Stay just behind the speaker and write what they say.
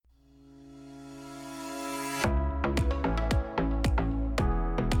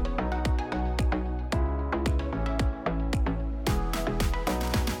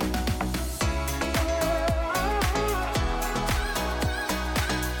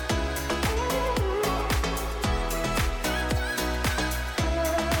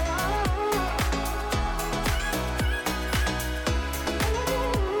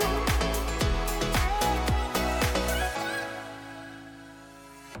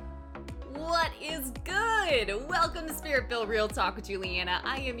What is good? Welcome to Spirit-Filled Real Talk with Juliana.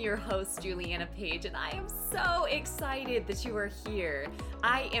 I am your host, Juliana Page, and I am so excited that you are here.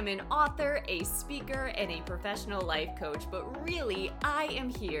 I am an author, a speaker, and a professional life coach, but really, I am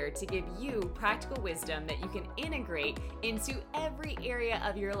here to give you practical wisdom that you can integrate into every area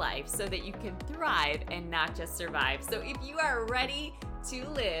of your life so that you can thrive and not just survive. So if you are ready to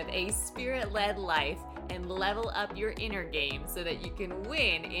live a spirit-led life and level up your inner game so that you can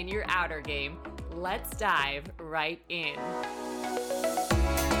win in your outer game, let's dive right in.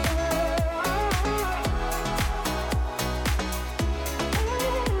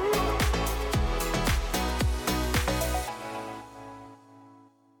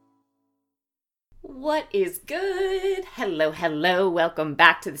 What is good? Hello. Welcome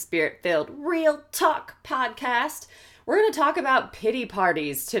back to the Spirit-Filled Real Talk podcast. We're going to talk about pity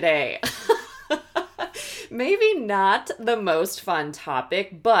parties today. Maybe not the most fun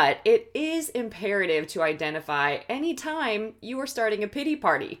topic, but it is imperative to identify anytime you are starting a pity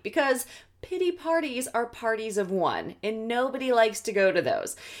party, because pity parties are parties of one, and nobody likes to go to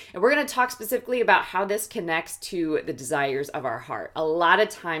those. And we're going to talk specifically about how this connects to the desires of our heart. A lot of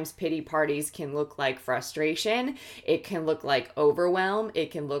times pity parties can look like frustration, it can look like overwhelm,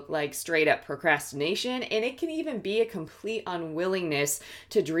 it can look like straight up procrastination, and it can even be a complete unwillingness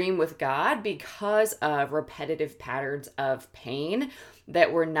to dream with God because of repetitive patterns of pain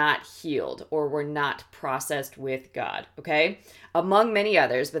that were not healed or were not processed with God, okay? Among many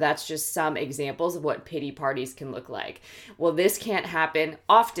others, but that's just some examples of what pity parties can look like. Well, this can't happen.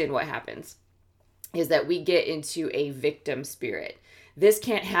 Often what happens is that we get into a victim spirit. This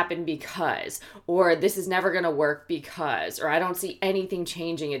can't happen because, or this is never going to work because, or I don't see anything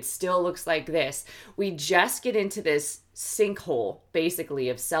changing. It still looks like this. We just get into this sinkhole, basically,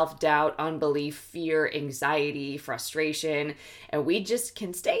 of self-doubt, unbelief, fear, anxiety, frustration, and we just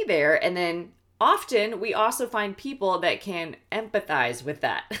can stay there. And then often we also find people that can empathize with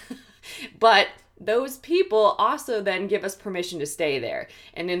that. But those people also then give us permission to stay there.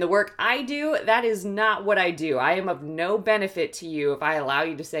 And in the work I do, that is not what I do. I am of no benefit to you if I allow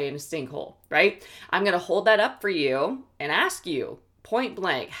you to stay in a sinkhole, right? I'm going to hold that up for you and ask you point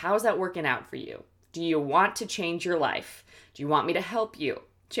blank, how's that working out for you? Do you want to change your life? Do you want me to help you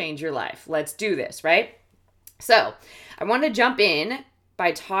change your life? Let's do this, right? So I want to jump in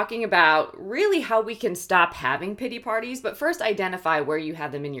by talking about really how we can stop having pity parties, but first identify where you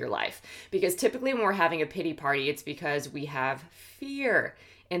have them in your life. Because typically when we're having a pity party, it's because we have fear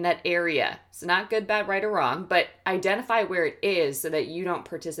in that area. It's not good, bad, right, or wrong, but identify where it is so that you don't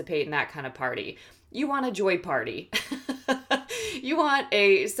participate in that kind of party. You want a joy party. You want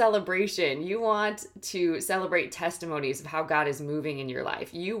a celebration. You want to celebrate testimonies of how God is moving in your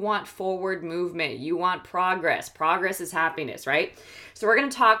life. You want forward movement. You want progress. Progress is happiness, right? So we're going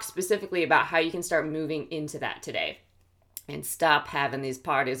to talk specifically about how you can start moving into that today and stop having these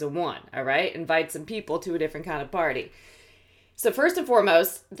parties of one, all right? Invite some people to a different kind of party. So first and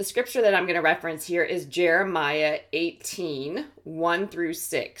foremost, the scripture that I'm going to reference here is Jeremiah 18, 1 through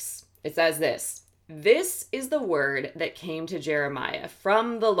 6. It says this. This is the word that came to Jeremiah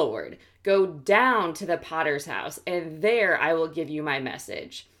from the Lord. Go down to the potter's house, and there I will give you my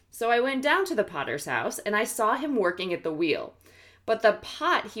message. So I went down to the potter's house, and I saw him working at the wheel. But the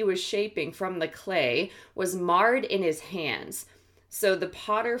pot he was shaping from the clay was marred in his hands. So the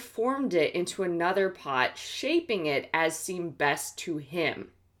potter formed it into another pot, shaping it as seemed best to him.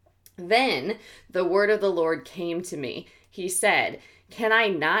 Then the word of the Lord came to me. He said, can I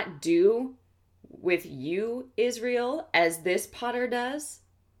not do with you, Israel, as this potter does?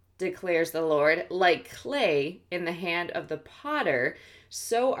 Declares the Lord. Like clay in the hand of the potter,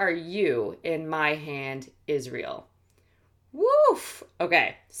 so are you in my hand, Israel. Woof!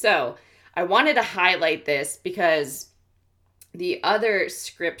 Okay, so I wanted to highlight this because the other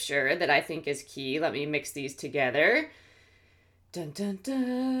scripture that I think is key, let me mix these together. Dun, dun,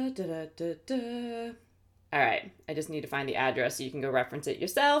 dun, dun, dun, dun, dun. All right, I just need to find the address so you can go reference it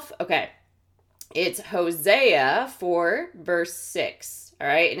yourself. Okay. It's Hosea 4, verse 6, all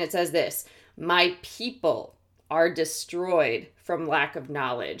right? And it says this, my people are destroyed from lack of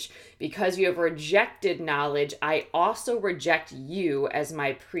knowledge. Because you have rejected knowledge, I also reject you as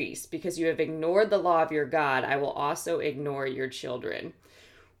my priest. Because you have ignored the law of your God, I will also ignore your children.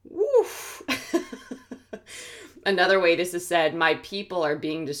 Woof! Another way this is said, my people are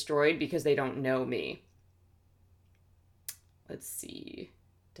being destroyed because they don't know me. Let's see.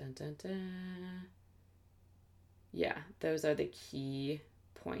 Dun, dun, dun. Yeah, those are the key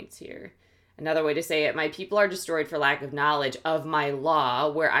points here. Another way to say it, my people are destroyed for lack of knowledge of my law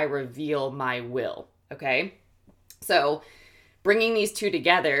where I reveal my will. Okay? So bringing these two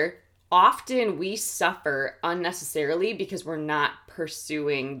together, often we suffer unnecessarily because we're not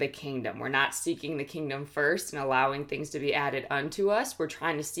pursuing the kingdom. We're not seeking the kingdom first and allowing things to be added unto us. We're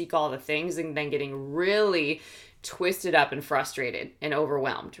trying to seek all the things and then getting really twisted up and frustrated and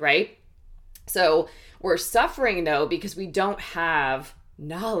overwhelmed, right? So we're suffering though because we don't have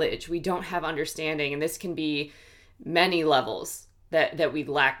knowledge. We don't have understanding. And this can be many levels that we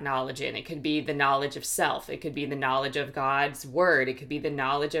lack knowledge in. It could be the knowledge of self. It could be the knowledge of God's word. It could be the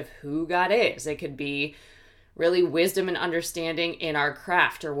knowledge of who God is. It could be really wisdom and understanding in our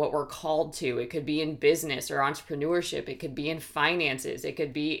craft or what we're called to. It could be in business or entrepreneurship. It could be in finances. It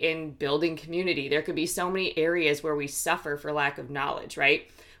could be in building community. There could be so many areas where we suffer for lack of knowledge, right?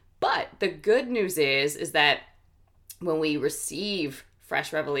 But the good news is that when we receive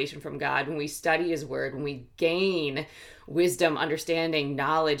fresh revelation from God, when we study his word, when we gain wisdom, understanding,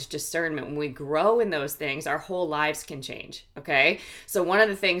 knowledge, discernment, when we grow in those things, our whole lives can change, okay? So one of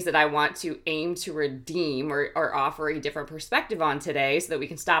the things that I want to aim to redeem or offer a different perspective on today so that we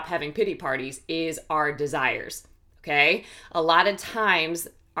can stop having pity parties is our desires, okay? A lot of times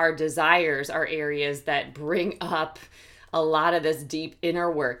our desires are areas that bring up a lot of this deep inner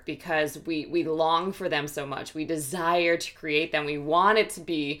work because we long for them so much. We desire to create them. We want it to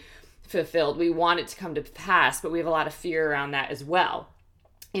be fulfilled. We want it to come to pass, but we have a lot of fear around that as well.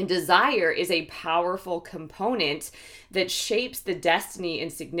 And desire is a powerful component that shapes the destiny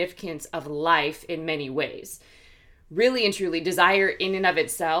and significance of life in many ways. Really and truly, desire in and of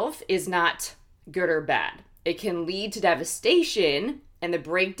itself is not good or bad. It can lead to devastation and the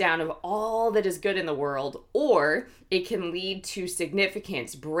breakdown of all that is good in the world, or it can lead to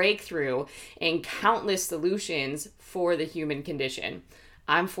significance, breakthrough, and countless solutions for the human condition.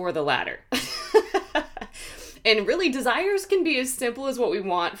 I'm for the latter. And really, desires can be as simple as what we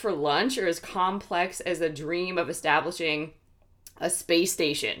want for lunch or as complex as a dream of establishing a space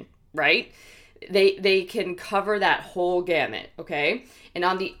station, right? They can cover that whole gamut, okay? And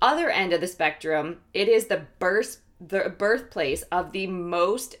on the other end of the spectrum, it is the birthplace of the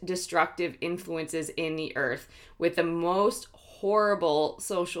most destructive influences in the earth, with the most horrible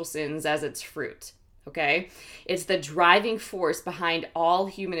social sins as its fruit, okay? It's the driving force behind all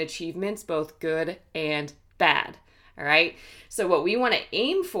human achievements, both good and bad, all right? So what we want to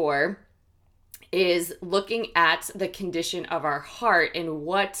aim for is looking at the condition of our heart and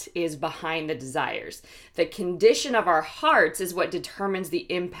what is behind the desires. The condition of our hearts is what determines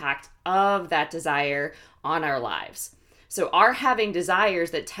the impact of that desire on our lives. So our having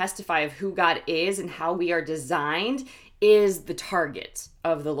desires that testify of who God is and how we are designed is the target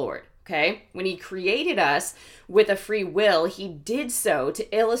of the Lord, okay? When he created us with a free will, he did so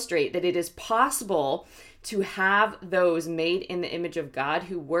to illustrate that it is possible to have those made in the image of God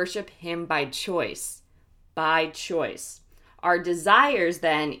who worship him by choice. By choice. Our desires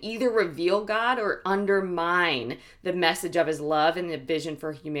then either reveal God or undermine the message of his love and the vision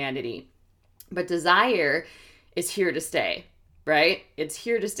for humanity. But desire is here to stay, right? It's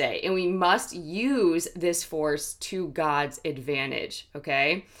here to stay. And we must use this force to God's advantage,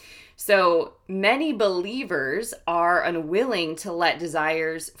 okay? So many believers are unwilling to let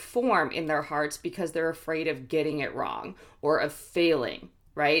desires form in their hearts because they're afraid of getting it wrong or of failing,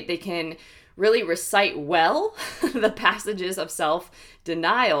 right? They can really recite well the passages of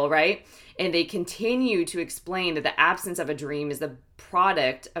self-denial, right? And they continue to explain that the absence of a dream is the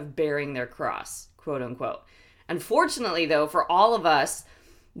product of bearing their cross, quote unquote. Unfortunately, though, for all of us,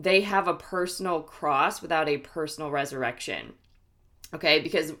 they have a personal cross without a personal resurrection. Okay,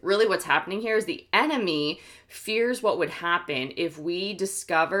 because really what's happening here is the enemy fears what would happen if we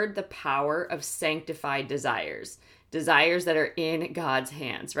discovered the power of sanctified desires that are in God's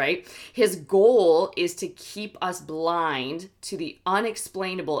hands, right? His goal is to keep us blind to the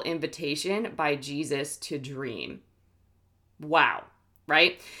unexplainable invitation by Jesus to dream. Wow,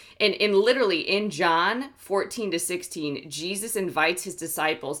 right? And literally in John 14-16, Jesus invites his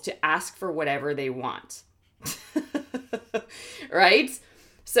disciples to ask for whatever they want. Right?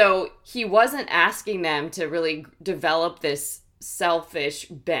 So he wasn't asking them to really develop this selfish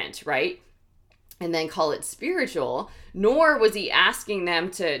bent, right? And then call it spiritual, nor was he asking them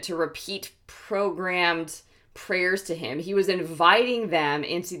to repeat programmed prayers to him. He was inviting them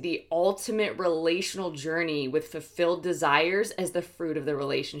into the ultimate relational journey with fulfilled desires as the fruit of the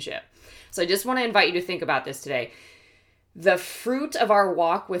relationship. So I just want to invite you to think about this today. The fruit of our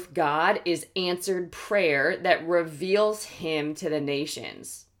walk with God is answered prayer that reveals him to the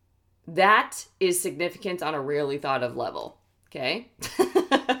nations. That is significant on a rarely thought of level, okay?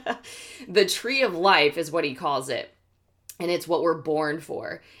 The tree of life is what he calls it. And it's what we're born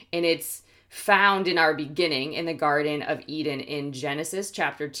for. And it's found in our beginning in the Garden of Eden in Genesis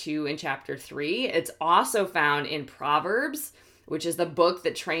chapter 2 and chapter 3. It's also found in Proverbs, which is the book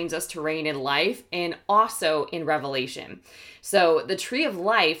that trains us to reign in life, and also in Revelation. So the tree of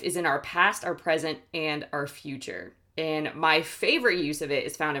life is in our past, our present, and our future. And my favorite use of it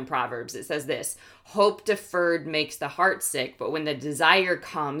is found in Proverbs. It says this: hope deferred makes the heart sick, but when the desire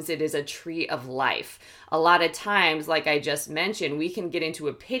comes, it is a tree of life. A lot of times, like I just mentioned, we can get into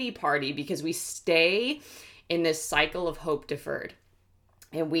a pity party because we stay in this cycle of hope deferred.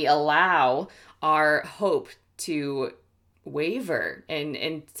 And we allow our hope to waver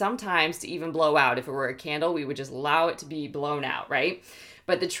and sometimes to even blow out. If it were a candle, we would just allow it to be blown out, right?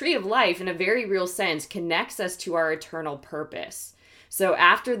 But the tree of life, in a very real sense, connects us to our eternal purpose. So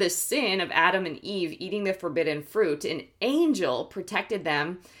after the sin of Adam and Eve eating the forbidden fruit, an angel protected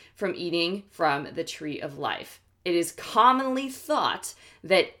them from eating from the tree of life. It is commonly thought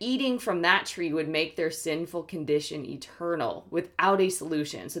that eating from that tree would make their sinful condition eternal without a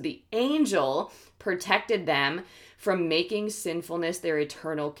solution. So the angel protected them from making sinfulness their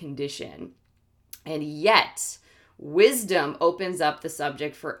eternal condition. And yet, wisdom opens up the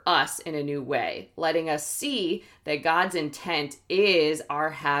subject for us in a new way, letting us see that God's intent is our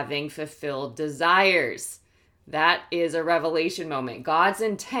having fulfilled desires. That is a revelation moment. God's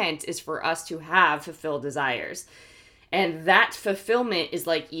intent is for us to have fulfilled desires. And that fulfillment is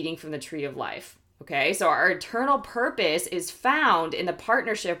like eating from the tree of life. Okay, so our eternal purpose is found in the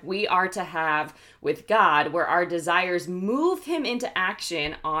partnership we are to have with God, where our desires move Him into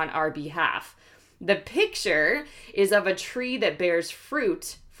action on our behalf. The picture is of a tree that bears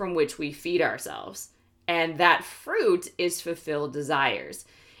fruit from which we feed ourselves. And that fruit is fulfilled desires.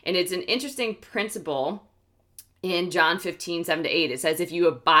 And it's an interesting principle in John 15, 7-8. It says, if you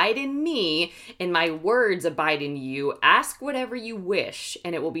abide in me and my words abide in you, ask whatever you wish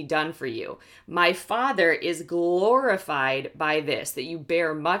and it will be done for you. My Father is glorified by this, that you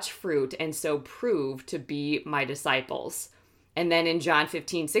bear much fruit and so prove to be my disciples. And then in John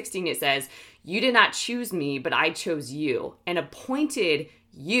 15, 16, it says, you did not choose me, but I chose you and appointed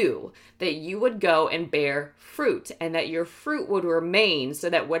you that you would go and bear fruit and that your fruit would remain so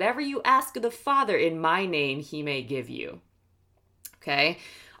that whatever you ask of the Father in my name, he may give you. Okay.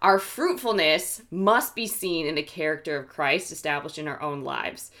 Our fruitfulness must be seen in the character of Christ established in our own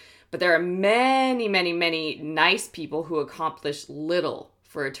lives. But there are many, many, many nice people who accomplish little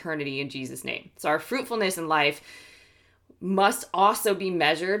for eternity in Jesus' name. So our fruitfulness in life must also be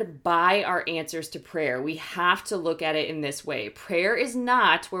measured by our answers to prayer. We have to look at it in this way. Prayer is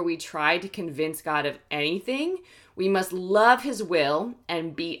not where we try to convince God of anything. We must love his will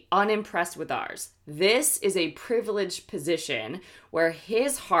and be unimpressed with ours. This is a privileged position where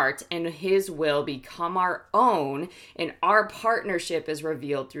his heart and his will become our own, and our partnership is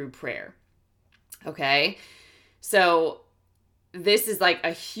revealed through prayer. Okay? So this is like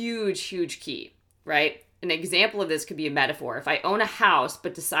a huge, huge key, right? An example of this could be a metaphor. If I own a house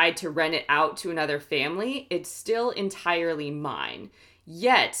but decide to rent it out to another family, it's still entirely mine.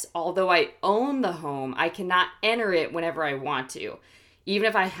 Yet, although I own the home, I cannot enter it whenever I want to. Even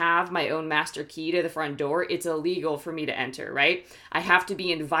if I have my own master key to the front door, it's illegal for me to enter, right? I have to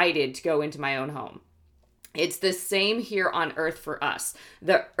be invited to go into my own home. It's the same here on earth for us.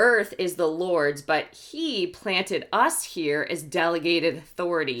 The earth is the Lord's, but he planted us here as delegated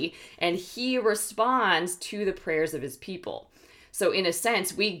authority, and he responds to the prayers of his people. So in a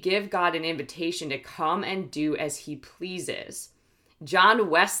sense, we give God an invitation to come and do as he pleases. John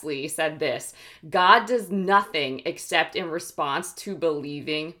Wesley said this: God does nothing except in response to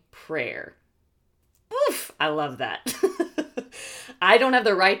believing prayer. Oof, I love that. I don't have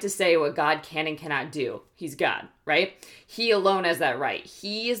the right to say what God can and cannot do. He's God, right? He alone has that right.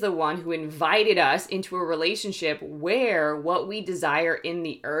 He is the one who invited us into a relationship where what we desire in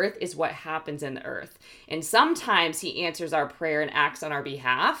the earth is what happens in the earth. And sometimes he answers our prayer and acts on our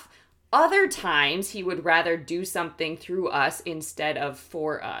behalf. Other times he would rather do something through us instead of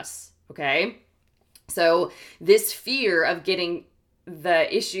for us, okay? So this fear of getting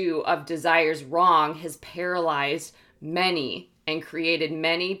the issue of desires wrong has paralyzed many and created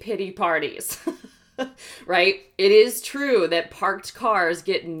many pity parties, right? It is true that parked cars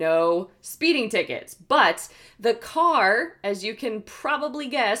get no speeding tickets, but the car, as you can probably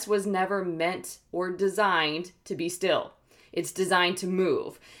guess, was never meant or designed to be still. It's designed to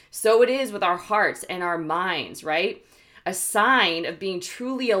move. So it is with our hearts and our minds, right? A sign of being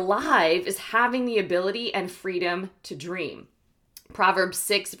truly alive is having the ability and freedom to dream. Proverbs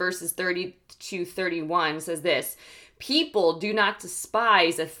 6 verses 30-31 says this: people do not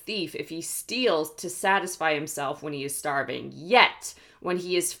despise a thief if he steals to satisfy himself when he is starving. Yet, When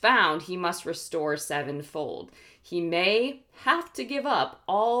he is found, he must restore sevenfold. He may have to give up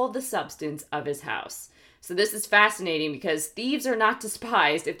all the substance of his house. So this is fascinating because thieves are not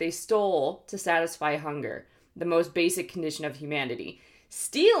despised if they stole to satisfy hunger, the most basic condition of humanity.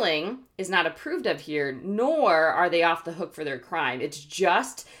 Stealing is not approved of here, nor are they off the hook for their crime. It's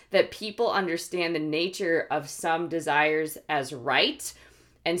just that people understand the nature of some desires as right,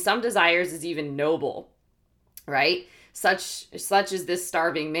 and some desires as even noble, right? Such as this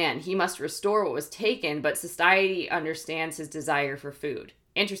starving man. He must restore what was taken, but society understands his desire for food.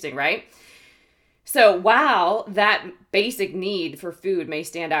 Interesting, right? So while that basic need for food may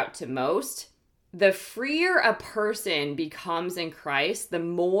stand out to most, the freer a person becomes in Christ, the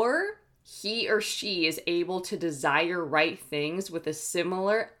more he or she is able to desire right things with a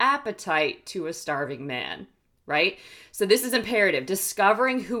similar appetite to a starving man, right? So this is imperative.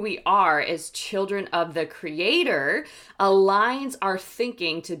 Discovering who we are as children of the Creator aligns our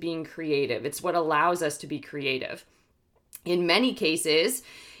thinking to being creative. It's what allows us to be creative. In many cases,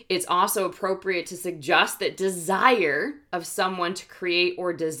 it's also appropriate to suggest that desire of someone to create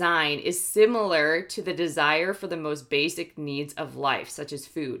or design is similar to the desire for the most basic needs of life, such as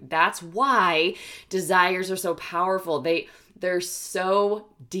food. That's why desires are so powerful. They're so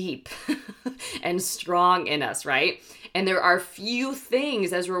deep and strong in us, right? And there are few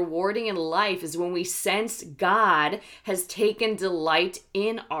things as rewarding in life as when we sense God has taken delight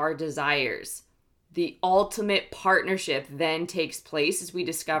in our desires. The ultimate partnership then takes place as we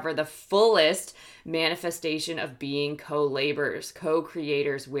discover the fullest manifestation of being co-laborers,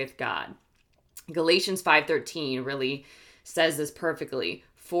 co-creators with God. Galatians 5:13 really says this perfectly.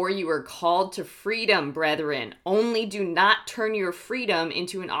 For you are called to freedom, brethren. Only do not turn your freedom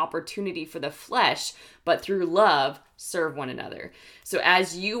into an opportunity for the flesh, but through love, serve one another. So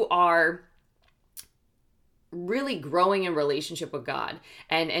as you are really growing in relationship with God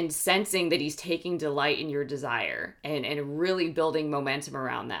and sensing that he's taking delight in your desire and really building momentum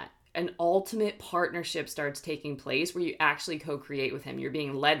around that, an ultimate partnership starts taking place where you actually co-create with him. You're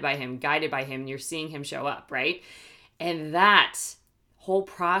being led by him, guided by him, and you're seeing him show up, right? And that whole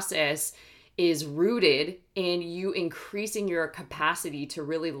process is rooted in you increasing your capacity to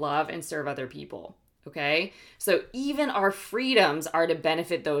really love and serve other people. Okay, so even our freedoms are to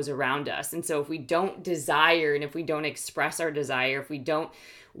benefit those around us. And so if we don't desire and if we don't express our desire, if we don't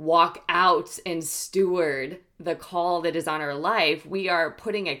walk out and steward the call that is on our life, we are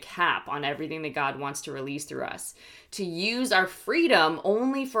putting a cap on everything that God wants to release through us. To use our freedom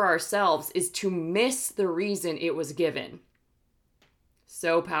only for ourselves is to miss the reason it was given.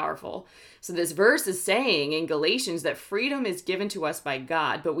 So powerful. So this verse is saying in Galatians that freedom is given to us by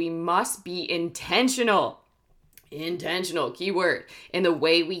God, but we must be intentional, key word, in the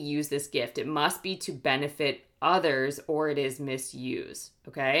way we use this gift. It must be to benefit others or it is misuse,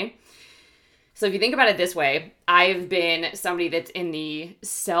 okay? So if you think about it this way, I've been somebody that's in the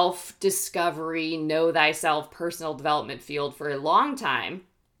self-discovery, know thyself, personal development field for a long time,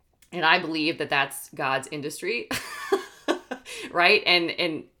 and I believe that that's God's industry. Right?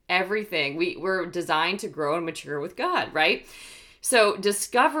 And everything. We're designed to grow and mature with God, right? So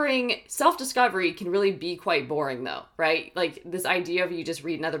self-discovery can really be quite boring though, right? Like this idea of you just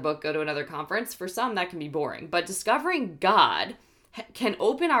read another book, go to another conference, for some that can be boring. But discovering God can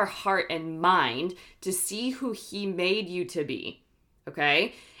open our heart and mind to see who he made you to be,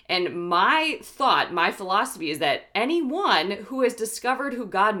 okay? And my philosophy is that anyone who has discovered who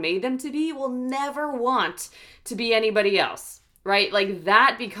God made them to be will never want to be anybody else. Right? Like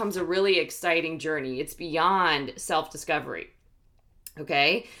that becomes a really exciting journey. It's beyond self-discovery.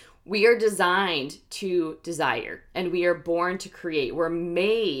 Okay? We are designed to desire and we are born to create. We're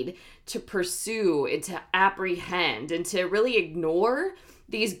made to pursue and to apprehend, and to really ignore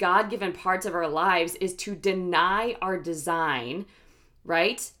these God-given parts of our lives is to deny our design,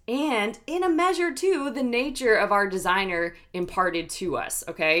 right? And in a measure too, the nature of our designer imparted to us.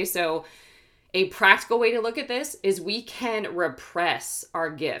 Okay? So a practical way to look at this is we can repress our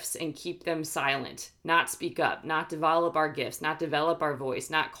gifts and keep them silent, not speak up, not develop our gifts, not develop our voice,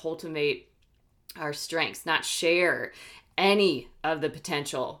 not cultivate our strengths, not share any of the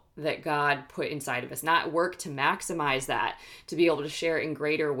potential that God put inside of us, not work to maximize that, to be able to share in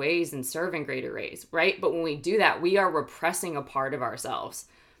greater ways and serve in greater ways, right? But when we do that, we are repressing a part of ourselves.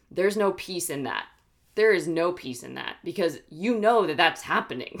 There's no peace in that. There is no peace in that because you know that that's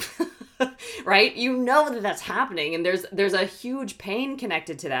happening. Right? You know that that's happening, and there's a huge pain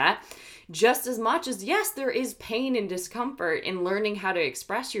connected to that, just as much as, yes, there is pain and discomfort in learning how to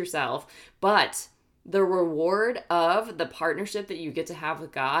express yourself, but the reward of the partnership that you get to have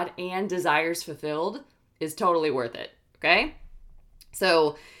with God and desires fulfilled is totally worth it, okay?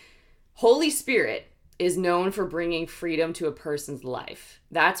 So, Holy Spirit is known for bringing freedom to a person's life.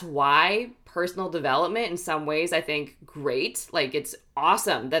 That's why personal development, in some ways, I think great. Like, it's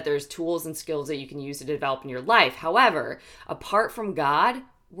awesome that there's tools and skills that you can use to develop in your life. However, apart from God,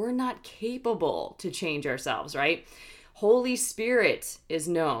 we're not capable to change ourselves, right? Holy Spirit is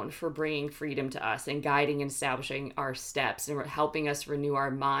known for bringing freedom to us and guiding and establishing our steps and helping us renew our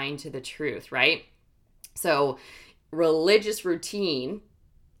mind to the truth, right? So, religious routine,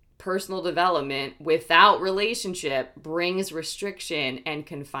 personal development without relationship brings restriction and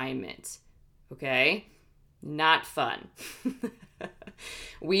confinement. Okay? Not fun.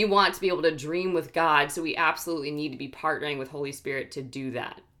 We want to be able to dream with God, so we absolutely need to be partnering with Holy Spirit to do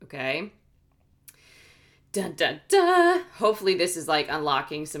that. Okay? Dun, dun, dun. Hopefully this is like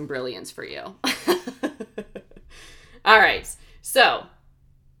unlocking some brilliance for you. All right. So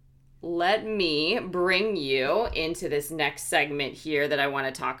let me bring you into this next segment here that I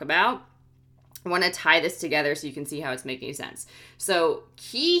want to talk about. I want to tie this together so you can see how it's making sense. So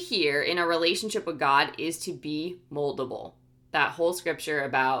key here in a relationship with God is to be moldable. That whole scripture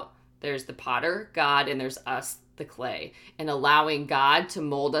about there's the potter, God, and there's us, the clay, and allowing God to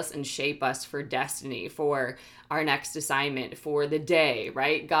mold us and shape us for destiny, for our next assignment, for the day,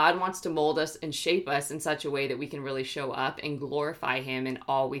 right? God wants to mold us and shape us in such a way that we can really show up and glorify him in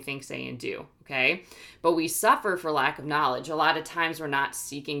all we think, say, and do, okay? But we suffer for lack of knowledge. A lot of times we're not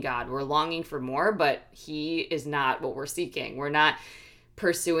seeking God. We're longing for more, but he is not what we're seeking. We're not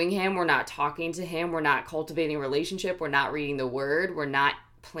pursuing him. We're not talking to him. We're not cultivating a relationship. We're not reading the word. We're not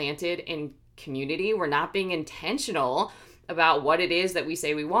planted in community. We're not being intentional about what it is that we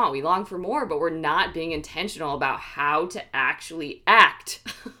say we want. We long for more, but we're not being intentional about how to actually act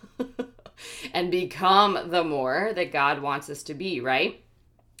and become the more that God wants us to be, right?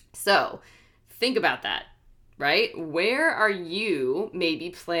 So think about that, right? Where are you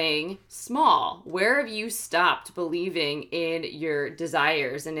maybe playing small? Where have you stopped believing in your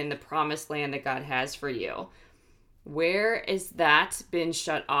desires and in the promised land that God has for you? Where is that been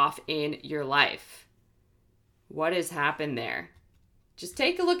shut off in your life? What has happened there? Just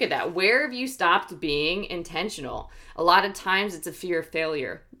take a look at that. Where have you stopped being intentional? A lot of times it's a fear of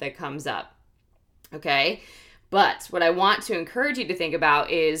failure that comes up, okay? But what I want to encourage you to think about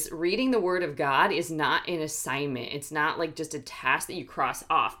is reading the Word of God is not an assignment. It's not like just a task that you cross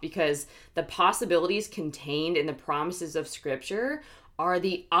off, because the possibilities contained in the promises of Scripture are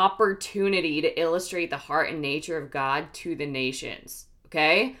the opportunity to illustrate the heart and nature of God to the nations,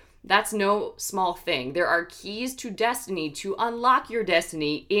 okay? That's no small thing. There are keys to destiny, to unlock your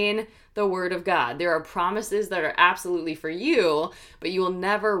destiny in the Word of God. There are promises that are absolutely for you, but you will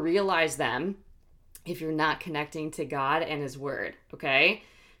never realize them if you're not connecting to God and his word, okay?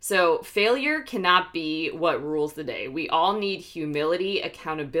 So failure cannot be what rules the day. We all need humility,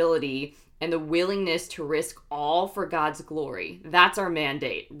 accountability, and the willingness to risk all for God's glory. That's our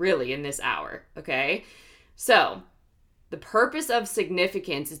mandate, really, in this hour, okay? So the purpose of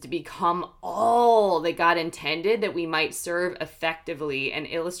significance is to become all that God intended, that we might serve effectively and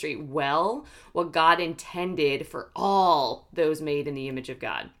illustrate well what God intended for all those made in the image of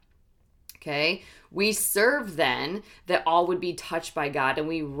God. Okay, we serve then that all would be touched by God, and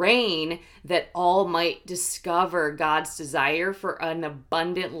we reign that all might discover God's desire for an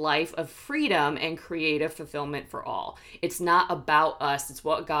abundant life of freedom and creative fulfillment for all. It's not about us. It's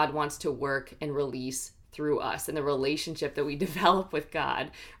what God wants to work and release through us and the relationship that we develop with God,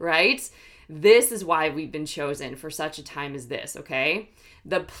 right? This is why we've been chosen for such a time as this, okay?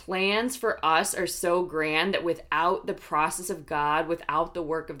 The plans for us are so grand that without the process of God, without the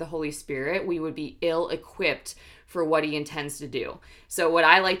work of the Holy Spirit, we would be ill-equipped for what he intends to do. So what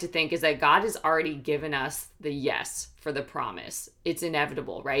I like to think is that God has already given us the yes for the promise. It's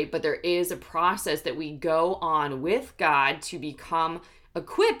inevitable, right? But there is a process that we go on with God to become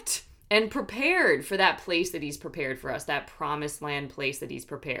equipped and prepared for that place that he's prepared for us, that promised land place that he's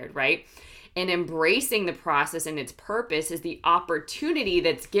prepared, right? And embracing the process and its purpose is the opportunity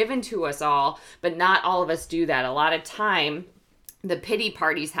that's given to us all, but not all of us do that. A lot of time, the pity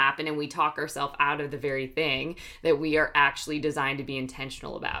parties happen and we talk ourselves out of the very thing that we are actually designed to be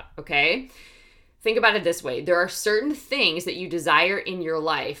intentional about, okay? Think about it this way. There are certain things that you desire in your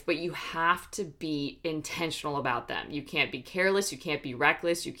life, but you have to be intentional about them. You can't be careless. You can't be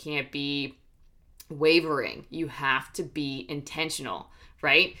reckless. You can't be wavering. You have to be intentional,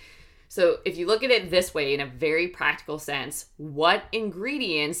 right? So if you look at it this way, in a very practical sense, what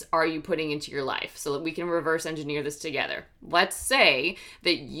ingredients are you putting into your life? So that we can reverse engineer this together. Let's say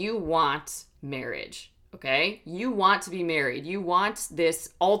that you want marriage, okay? You want to be married. You want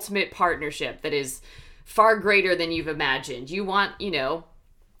this ultimate partnership that is far greater than you've imagined. You want,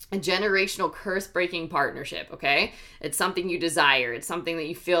 a generational curse-breaking partnership, okay? It's something you desire. It's something that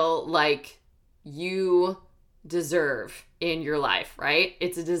you feel like you deserve in your life, right?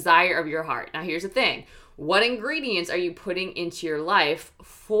 It's a desire of your heart. Now, here's the thing. What ingredients are you putting into your life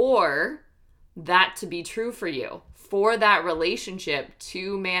for that to be true for you? For that relationship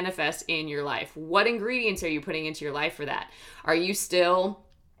to manifest in your life? What ingredients are you putting into your life for that? Are you still,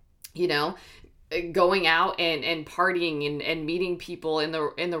 going out and partying and meeting people in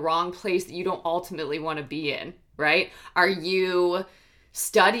the wrong place that you don't ultimately want to be in, right? Are you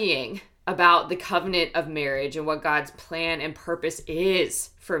studying about the covenant of marriage and what God's plan and purpose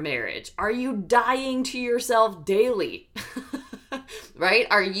is for marriage? Are you dying to yourself daily? Right?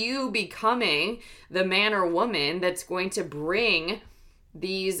 Are you becoming the man or woman that's going to bring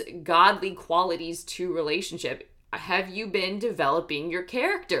these godly qualities to relationship? Have you been developing your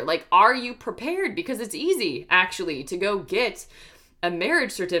character? Like, are you prepared? Because it's easy, actually, to go get a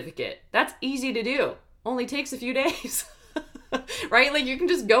marriage certificate. That's easy to do. Only takes a few days. Right? Like, you can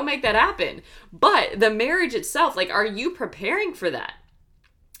just go make that happen. But the marriage itself, like, are you preparing for that?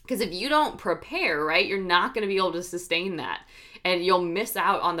 Because if you don't prepare, right, you're not going to be able to sustain that. And you'll miss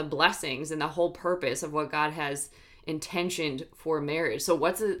out on the blessings and the whole purpose of what God has intentioned for marriage. So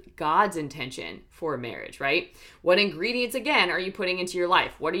what's God's intention for marriage, right? What ingredients, again, are you putting into your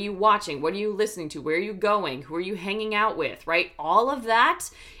life? What are you watching? What are you listening to? Where are you going? Who are you hanging out with, right? All of that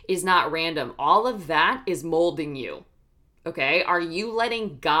is not random. All of that is molding you. Okay, are you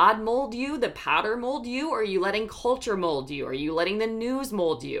letting God mold you, the powder mold you, or are you letting culture mold you? Are you letting the news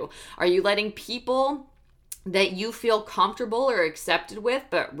mold you? Are you letting people that you feel comfortable or accepted with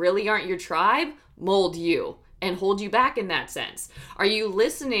but really aren't your tribe mold you and hold you back in that sense? Are you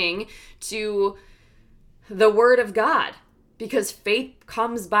listening to the word of God? Because faith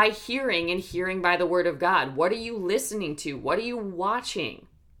comes by hearing and hearing by the word of God. What are you listening to? What are you watching?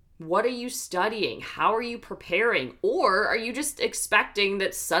 What are you studying? How are you preparing? Or are you just expecting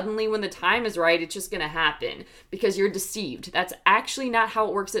that suddenly when the time is right, it's just going to happen because you're deceived? That's actually not how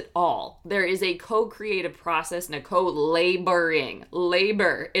it works at all. There is a co-creative process and a co-laboring.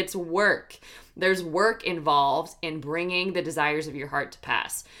 Labor, it's work. There's work involved in bringing the desires of your heart to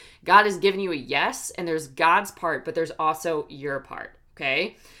pass. God has given you a yes, and there's God's part, but there's also your part,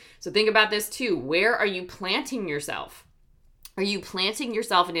 okay? So think about this too. Where are you planting yourself? Are you planting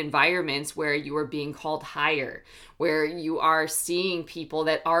yourself in environments where you are being called higher, where you are seeing people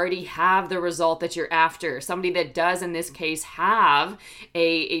that already have the result that you're after? Somebody that does, in this case, have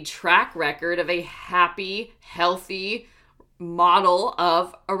a track record of a happy, healthy model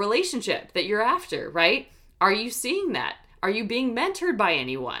of a relationship that you're after, right? Are you seeing that? Are you being mentored by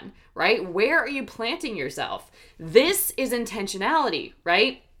anyone, right? Where are you planting yourself? This is intentionality,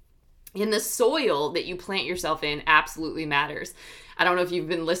 right? In the soil that you plant yourself in absolutely matters. I don't know if you've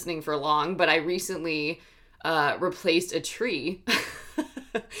been listening for long, but I recently replaced a tree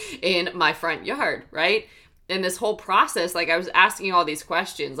in my front yard, right? And this whole process, like I was asking all these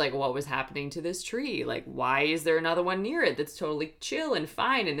questions, like what was happening to this tree? Like, why is there another one near it that's totally chill and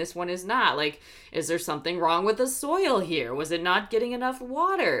fine and this one is not? Like, is there something wrong with the soil here? Was it not getting enough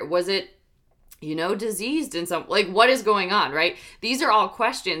water? Was it diseased in some, like, what is going on, right? These are all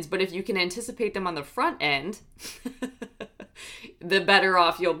questions, but if you can anticipate them on the front end, the better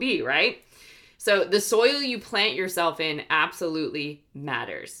off you'll be, right? So the soil you plant yourself in absolutely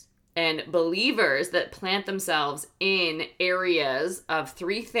matters. And believers that plant themselves in areas of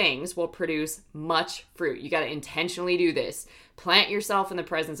three things will produce much fruit. You got to intentionally do this. Plant yourself in the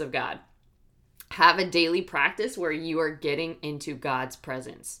presence of God. Have a daily practice where you are getting into God's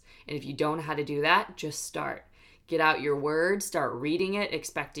presence. And if you don't know how to do that, just start. Get out your word, start reading it,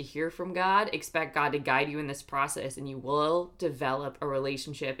 expect to hear from God, expect God to guide you in this process, and you will develop a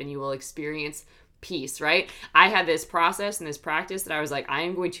relationship and you will experience peace, right? I had this process and this practice that I was like, I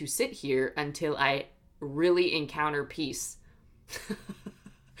am going to sit here until I really encounter peace.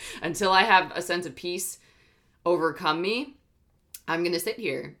 Until I have a sense of peace overcome me, I'm going to sit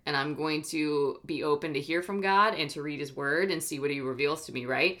here and I'm going to be open to hear from God and to read his word and see what he reveals to me,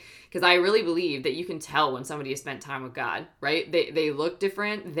 right? Because I really believe that you can tell when somebody has spent time with God, right? They look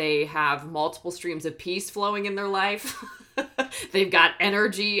different. They have multiple streams of peace flowing in their life. They've got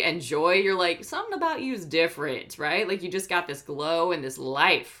energy and joy. You're like, something about you is different, right? Like you just got this glow and this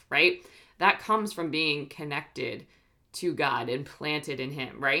life, right? That comes from being connected to God and planted in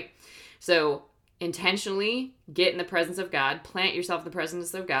him, right? So intentionally get in the presence of God, plant yourself in the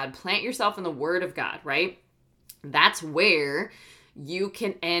presence of God, plant yourself in the word of God, right? That's where you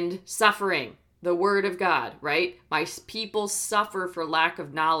can end suffering. the word of God, right? My people suffer for lack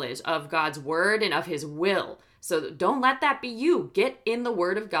of knowledge of God's word and of his will. So don't let that be you. Get in the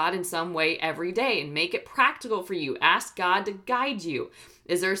word of God in some way every day and make it practical for you. Ask God to guide you.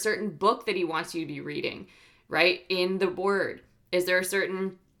 Is there a certain book that he wants you to be reading, right? In the word. Is there a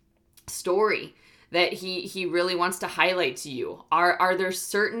certain story that he really wants to highlight to you? Are there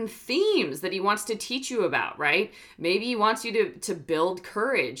certain themes that he wants to teach you about, right? Maybe he wants you to build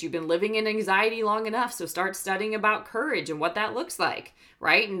courage. You've been living in anxiety long enough, so start studying about courage and what that looks like,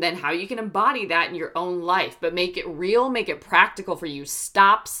 right? And then how you can embody that in your own life, but make it real, make it practical for you.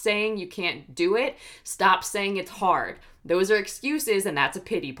 Stop saying you can't do it. Stop saying it's hard. Those are excuses, and that's a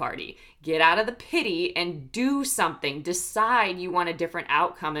pity party. Get out of the pity and do something. Decide you want a different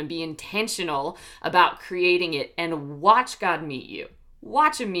outcome and be intentional about creating it, and watch God meet you.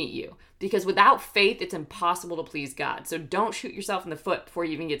 Watch him meet you, because without faith, it's impossible to please God. So don't shoot yourself in the foot before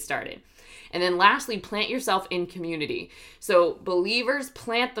you even get started. And then lastly, plant yourself in community. So believers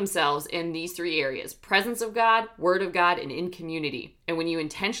plant themselves in these three areas: presence of God, word of God, and in community. And when you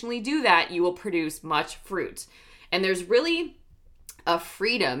intentionally do that, you will produce much fruit. And there's really a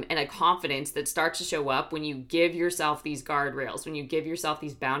freedom and a confidence that starts to show up when you give yourself these guardrails, when you give yourself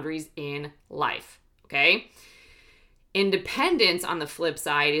these boundaries in life, okay? Independence, on the flip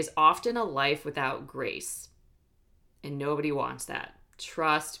side, is often a life without grace. And nobody wants that.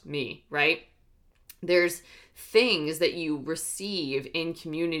 Trust me, right? There's things that you receive in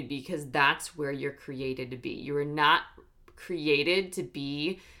community because that's where you're created to be. You are not created to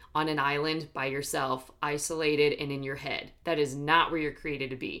be on an island by yourself, isolated and in your head. That is not where you're created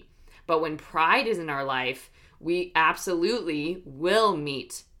to be. But when pride is in our life, we absolutely will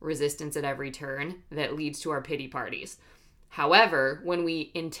meet resistance at every turn that leads to our pity parties. However, when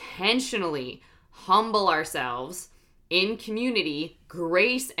we intentionally humble ourselves in community,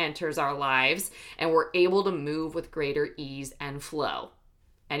 grace enters our lives and we're able to move with greater ease and flow.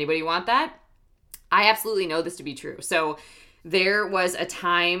 Anybody want that? I absolutely know this to be true. So there was a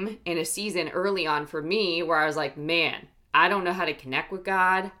time in a season early on for me where I was like, man, I don't know how to connect with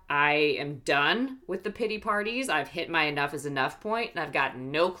God. I am done with the pity parties. I've hit my enough is enough point, and I've got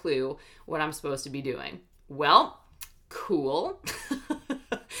no clue what I'm supposed to be doing. Well, cool.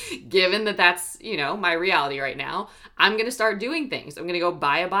 Given that that's, my reality right now, I'm going to start doing things. I'm going to go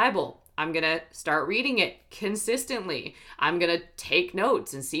buy a Bible. I'm going to start reading it consistently. I'm going to take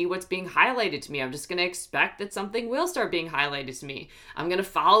notes and see what's being highlighted to me. I'm just going to expect that something will start being highlighted to me. I'm going to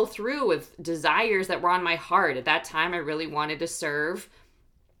follow through with desires that were on my heart. At that time, I really wanted to serve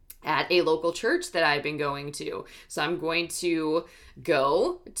at a local church that I've been going to. So I'm going to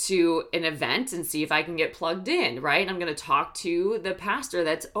go to an event and see if I can get plugged in, right? I'm going to talk to the pastor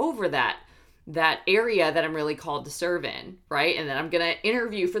that's over that area that I'm really called to serve in, right? And then I'm going to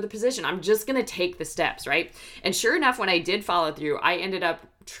interview for the position. I'm just going to take the steps, right? And sure enough, when I did follow through, I ended up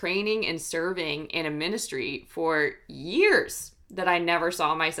training and serving in a ministry for years that I never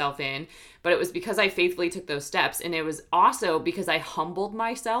saw myself in, but it was because I faithfully took those steps. And it was also because I humbled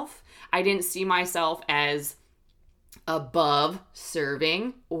myself. I didn't see myself as above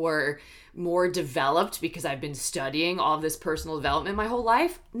serving or more developed because I've been studying all of this personal development my whole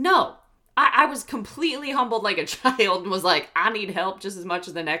life. No. I was completely humbled like a child and was like, I need help just as much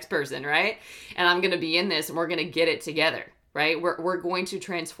as the next person, right? And I'm going to be in this and we're going to get it together, right? We're going to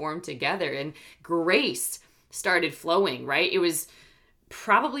transform together. And grace started flowing, right? It was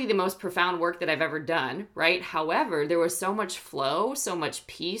probably the most profound work that I've ever done, right? However, there was so much flow, so much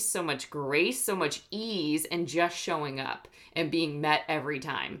peace, so much grace, so much ease, and just showing up and being met every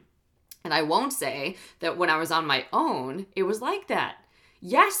time. And I won't say that when I was on my own, it was like that.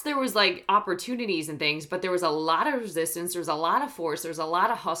 Yes, there was like opportunities and things, but there was a lot of resistance. There was a lot of force. There was a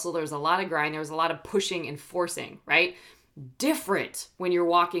lot of hustle. There was a lot of grind. There was a lot of pushing and forcing, right? Different when you're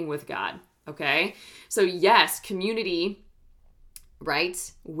walking with God, okay? So yes, community,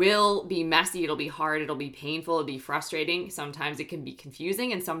 right, will be messy. It'll be hard. It'll be painful. It'll be frustrating. Sometimes it can be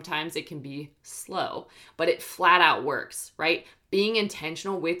confusing and sometimes it can be slow, but it flat out works, right? Being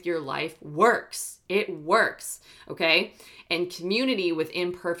intentional with your life works. It works, okay? And community with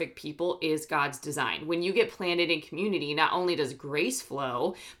imperfect people is God's design. When you get planted in community, not only does grace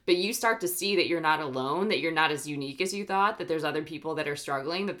flow, but you start to see that you're not alone, that you're not as unique as you thought, that there's other people that are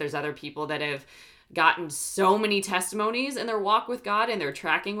struggling, that there's other people that have gotten so many testimonies in their walk with God and they're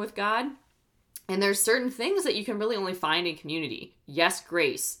tracking with God. And there's certain things that you can really only find in community. Yes,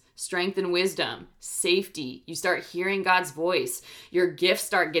 grace, strength and wisdom, safety. You start hearing God's voice. Your gifts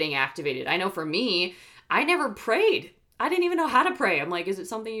start getting activated. I know for me, I never prayed. I didn't even know how to pray. I'm like, is it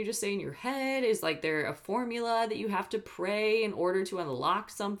something you just say in your head? Is like there a formula that you have to pray in order to unlock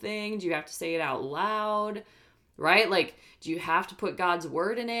something? Do you have to say it out loud? Right? Like, do you have to put God's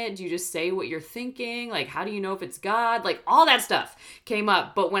word in it? Do you just say what you're thinking? Like, how do you know if it's God? Like, all that stuff came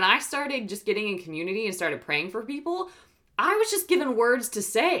up. But when I started just getting in community and started praying for people, I was just given words to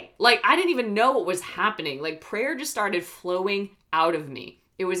say. Like, I didn't even know what was happening. Like, prayer just started flowing out of me.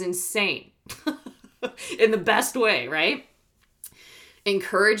 It was insane in the best way, right?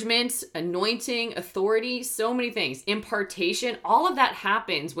 Encouragement, anointing, authority, so many things, impartation, all of that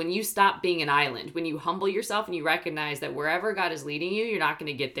happens when you stop being an island, when you humble yourself and you recognize that wherever God is leading you, you're not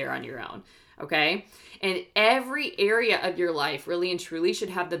going to get there on your own, okay? And every area of your life really and truly should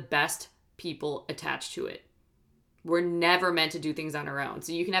have the best people attached to it. We're never meant to do things on our own.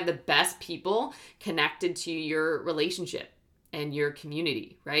 So you can have the best people connected to your relationship and your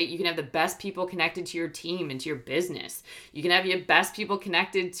community, right? You can have the best people connected to your team and to your business. You can have your best people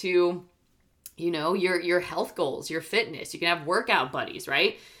connected to, you know, your health goals, your fitness. You can have workout buddies,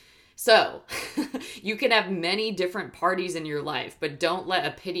 right? So you can have many different parties in your life, but don't let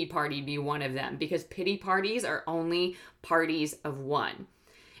a pity party be one of them, because pity parties are only parties of one.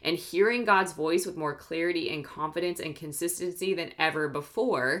 And hearing God's voice with more clarity and confidence and consistency than ever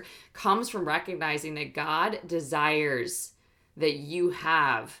before comes from recognizing that God desires that you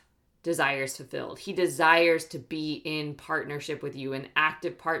have desires fulfilled. He desires to be in partnership with you, an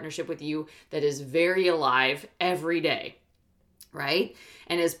active partnership with you that is very alive every day, right?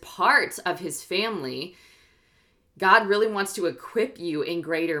 And as part of his family, God really wants to equip you in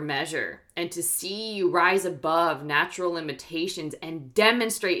greater measure and to see you rise above natural limitations and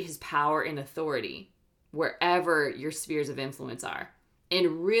demonstrate his power and authority wherever your spheres of influence are.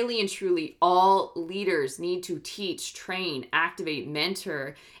 And really and truly, all leaders need to teach, train, activate,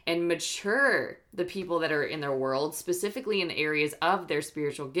 mentor, and mature the people that are in their world, specifically in the areas of their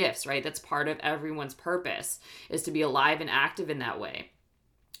spiritual gifts, right? That's part of everyone's purpose, is to be alive and active in that way.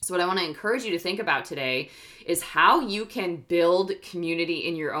 So what I want to encourage you to think about today is how you can build community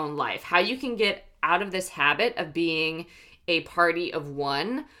in your own life, how you can get out of this habit of being a party of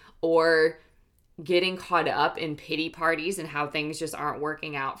one, or getting caught up in pity parties and how things just aren't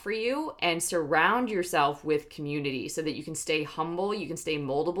working out for you, and surround yourself with community so that you can stay humble, you can stay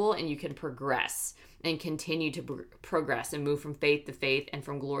moldable, and you can progress and continue to progress and move from faith to faith and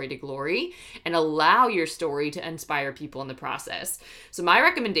from glory to glory, and allow your story to inspire people in the process. So my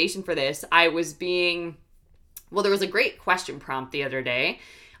recommendation for this, there was a great question prompt the other day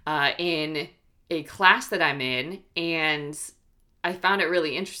in a class that I'm in, and I found it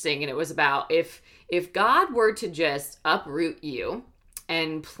really interesting. And it was about if God were to just uproot you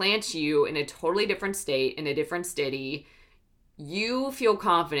and plant you in a totally different state, in a different city, you feel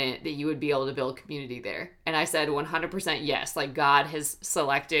confident that you would be able to build community there? And I said 100% yes. Like, God has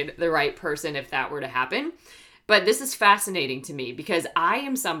selected the right person if that were to happen. But this is fascinating to me because I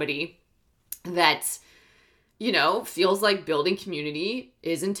am somebody that, you know, feels like building community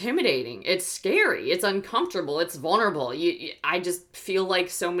is intimidating. It's scary. It's uncomfortable. It's vulnerable. I just feel like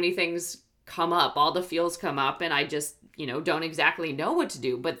so many things come up. All the feels come up, and I just, you know, don't exactly know what to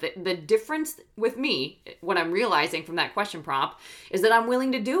do. But the difference with me, what I'm realizing from that question prompt, is that I'm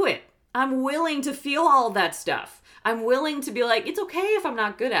willing to do it. I'm willing to feel all of that stuff. I'm willing to be like, it's okay if I'm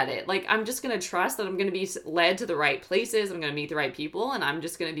not good at it. Like, I'm just going to trust that I'm going to be led to the right places. I'm going to meet the right people, and I'm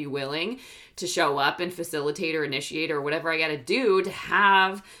just going to be willing to show up and facilitate or initiate or whatever I got to do to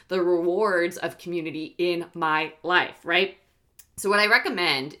have the rewards of community in my life, right? So what I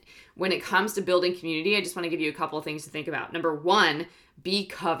recommend when it comes to building community, I just want to give you a couple of things to think about. Number one, be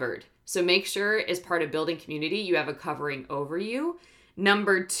covered. So make sure as part of building community, you have a covering over you.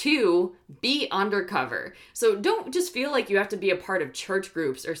 Number two, be undercover. So don't just feel like you have to be a part of church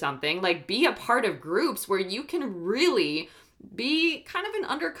groups or something. Like, be a part of groups where you can really be kind of an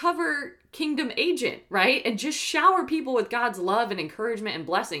undercover kingdom agent, right? And just shower people with God's love and encouragement and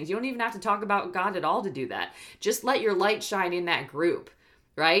blessings. You don't even have to talk about God at all to do that. Just let your light shine in that group,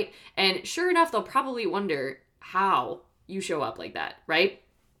 right? And sure enough, they'll probably wonder how you show up like that, right?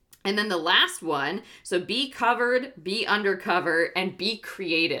 And then the last one, so be covered, be undercover, and be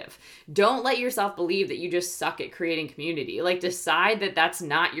creative. Don't let yourself believe that you just suck at creating community. Like, decide that that's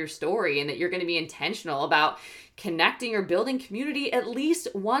not your story and that you're going to be intentional about connecting or building community at least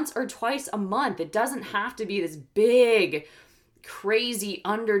once or twice a month. It doesn't have to be this big, crazy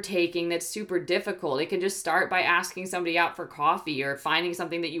undertaking that's super difficult. It can just start by asking somebody out for coffee or finding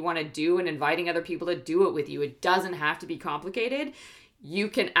something that you want to do and inviting other people to do it with you. It doesn't have to be complicated. You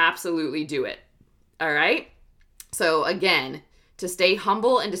can absolutely do it. All right? So again, To stay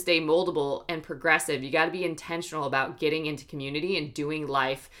humble and to stay moldable and progressive, you got to be intentional about getting into community and doing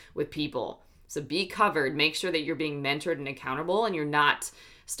life with people. So be covered. Make sure that you're being mentored and accountable and you're not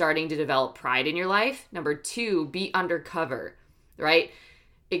starting to develop pride in your life. Number 2, be undercover, right?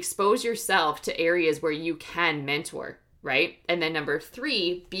 Expose yourself to areas where you can mentor, right? And then number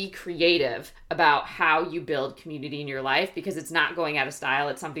 3, be creative about how you build community in your life because it's not going out of style.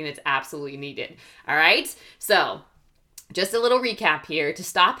 It's something that's absolutely needed. All right. So just a little recap here. To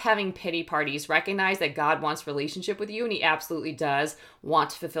stop having pity parties, recognize that God wants relationship with you and he absolutely does want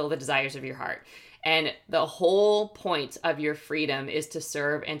to fulfill the desires of your heart. And the whole point of your freedom is to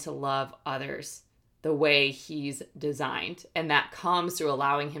serve and to love others the way he's designed. And that comes through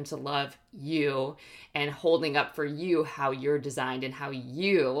allowing him to love you and holding up for you how you're designed and how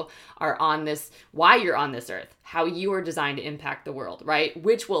you are on this, why you're on this earth, how you are designed to impact the world, right?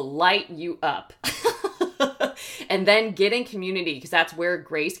 Which will light you up. And then get in community because that's where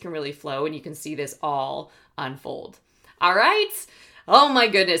grace can really flow and you can see this all unfold. All right. Oh my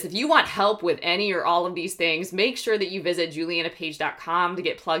goodness. If you want help with any or all of these things, make sure that you visit julianapage.com to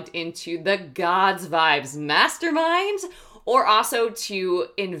get plugged into the God's Vibes Mastermind or also to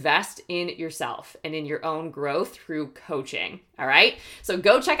invest in yourself and in your own growth through coaching. All right. So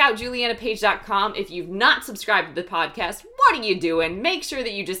go check out julianapage.com. If you've not subscribed to the podcast, what are you doing? Make sure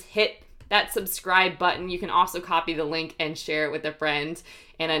that you just hit that subscribe button. You can also copy the link and share it with a friend.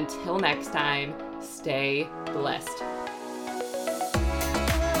 And until next time, stay blessed.